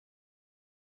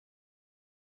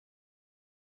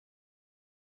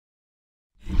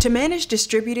To manage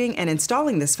distributing and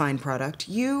installing this fine product,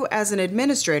 you, as an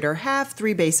administrator, have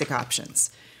 3 basic options.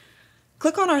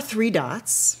 Click on our 3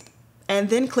 dots,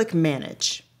 and then click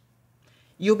Manage.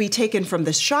 You'll be taken from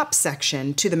the Shop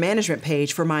section to the Management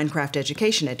page for Minecraft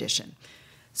Education Edition.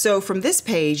 So from this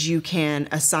page, you can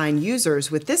assign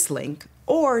users with this link,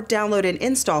 or download an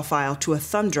install file to a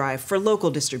thumb drive for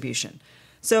local distribution.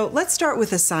 So let's start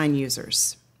with Assign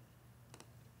Users.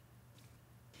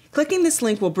 Clicking this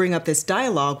link will bring up this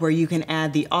dialog where you can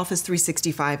add the Office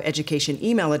 365 education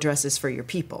email addresses for your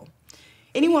people.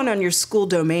 Anyone on your school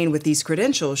domain with these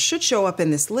credentials should show up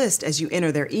in this list as you enter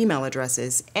their email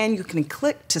addresses, and you can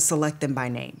click to select them by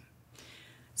name.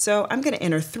 So I'm going to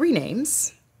enter 3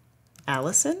 names: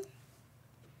 Allison,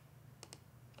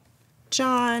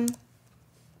 John,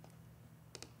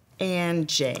 and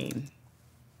Jane.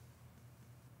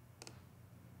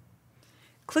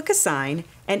 Click Assign,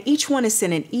 and each one is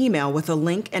sent an email with a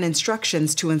link and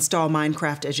instructions to install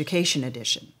Minecraft Education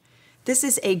Edition. This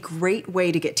is a great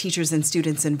way to get teachers and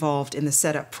students involved in the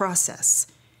setup process.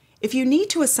 If you need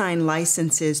to assign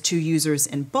licenses to users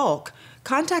in bulk,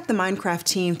 contact the Minecraft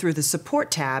team through the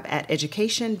Support tab at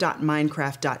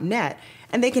education.minecraft.net,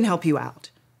 and they can help you out.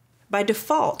 By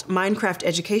default, Minecraft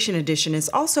Education Edition is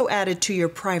also added to your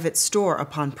private store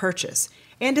upon purchase,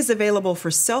 and is available for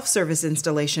self-service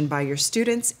installation by your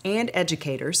students and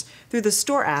educators through the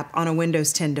Store app on a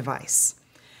Windows 10 device.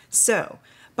 So,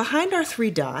 behind our 3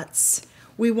 dots,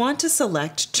 we want to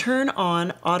select Turn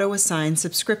on Auto Assign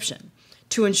Subscription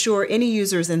to ensure any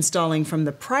users installing from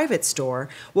the private store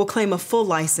will claim a full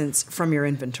license from your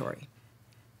inventory.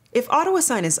 If Auto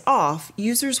Assign is off,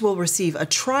 users will receive a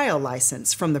trial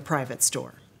license from the private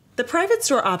store. The private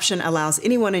store option allows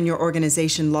anyone in your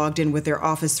organization logged in with their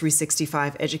Office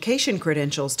 365 education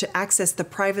credentials to access the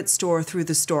private store through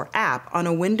the Store app on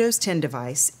a Windows 10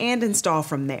 device and install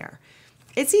from there.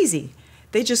 It's easy.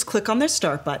 They just click on their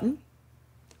Start button,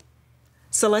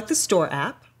 select the Store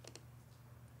app,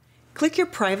 click your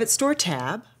Private Store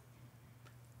tab,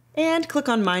 and click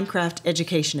on Minecraft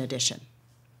Education Edition.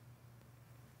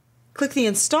 Click the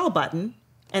Install button,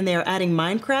 and they are adding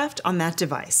Minecraft on that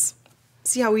device.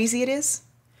 See how easy it is?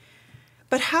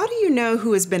 But how do you know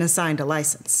who has been assigned a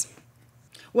license?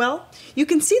 Well, you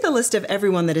can see the list of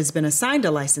everyone that has been assigned a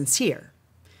license here.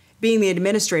 Being the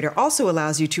administrator also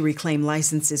allows you to reclaim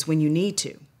licenses when you need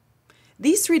to.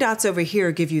 These 3 dots over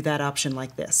here give you that option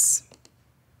like this.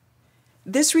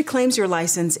 This reclaims your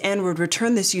license and would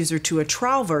return this user to a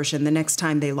trial version the next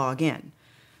time they log in.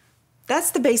 That's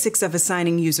the basics of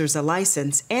assigning users a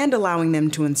license and allowing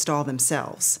them to install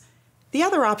themselves. The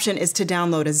other option is to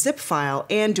download a zip file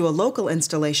and do a local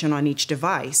installation on each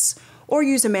device, or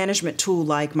use a management tool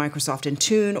like Microsoft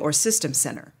Intune or System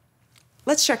Center.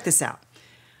 Let's check this out.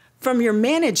 From your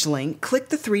Manage link, click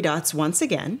the 3 dots once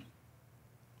again,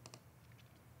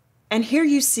 and here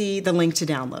you see the link to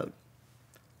download.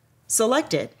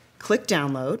 Select it, click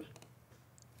Download,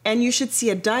 and you should see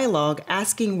a dialog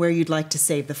asking where you'd like to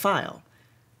save the file.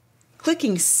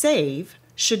 Clicking Save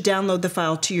should download the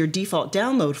file to your default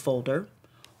download folder,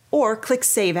 or click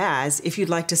Save As if you'd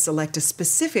like to select a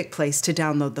specific place to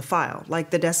download the file,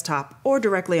 like the desktop or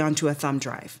directly onto a thumb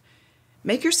drive.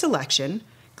 Make your selection,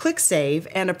 click Save,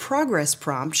 and a progress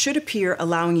prompt should appear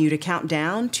allowing you to count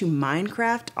down to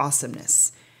Minecraft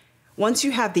awesomeness. Once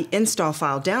you have the install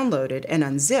file downloaded and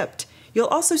unzipped, you'll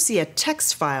also see a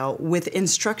text file with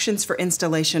instructions for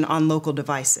installation on local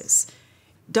devices.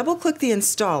 Double-click the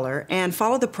installer and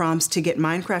follow the prompts to get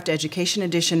Minecraft Education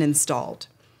Edition installed.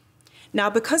 Now,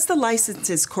 because the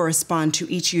licenses correspond to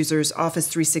each user's Office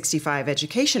 365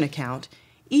 education account,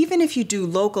 even if you do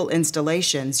local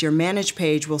installations, your Manage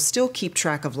page will still keep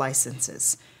track of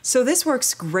licenses. So this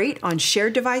works great on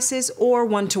shared devices or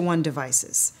one-to-one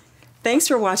devices. Thanks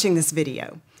for watching this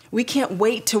video. We can't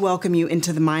wait to welcome you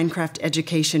into the Minecraft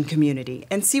education community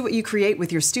and see what you create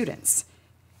with your students.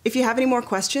 If you have any more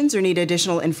questions or need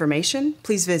additional information,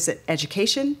 please visit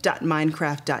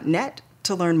education.minecraft.net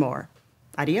to learn more.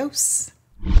 Adios.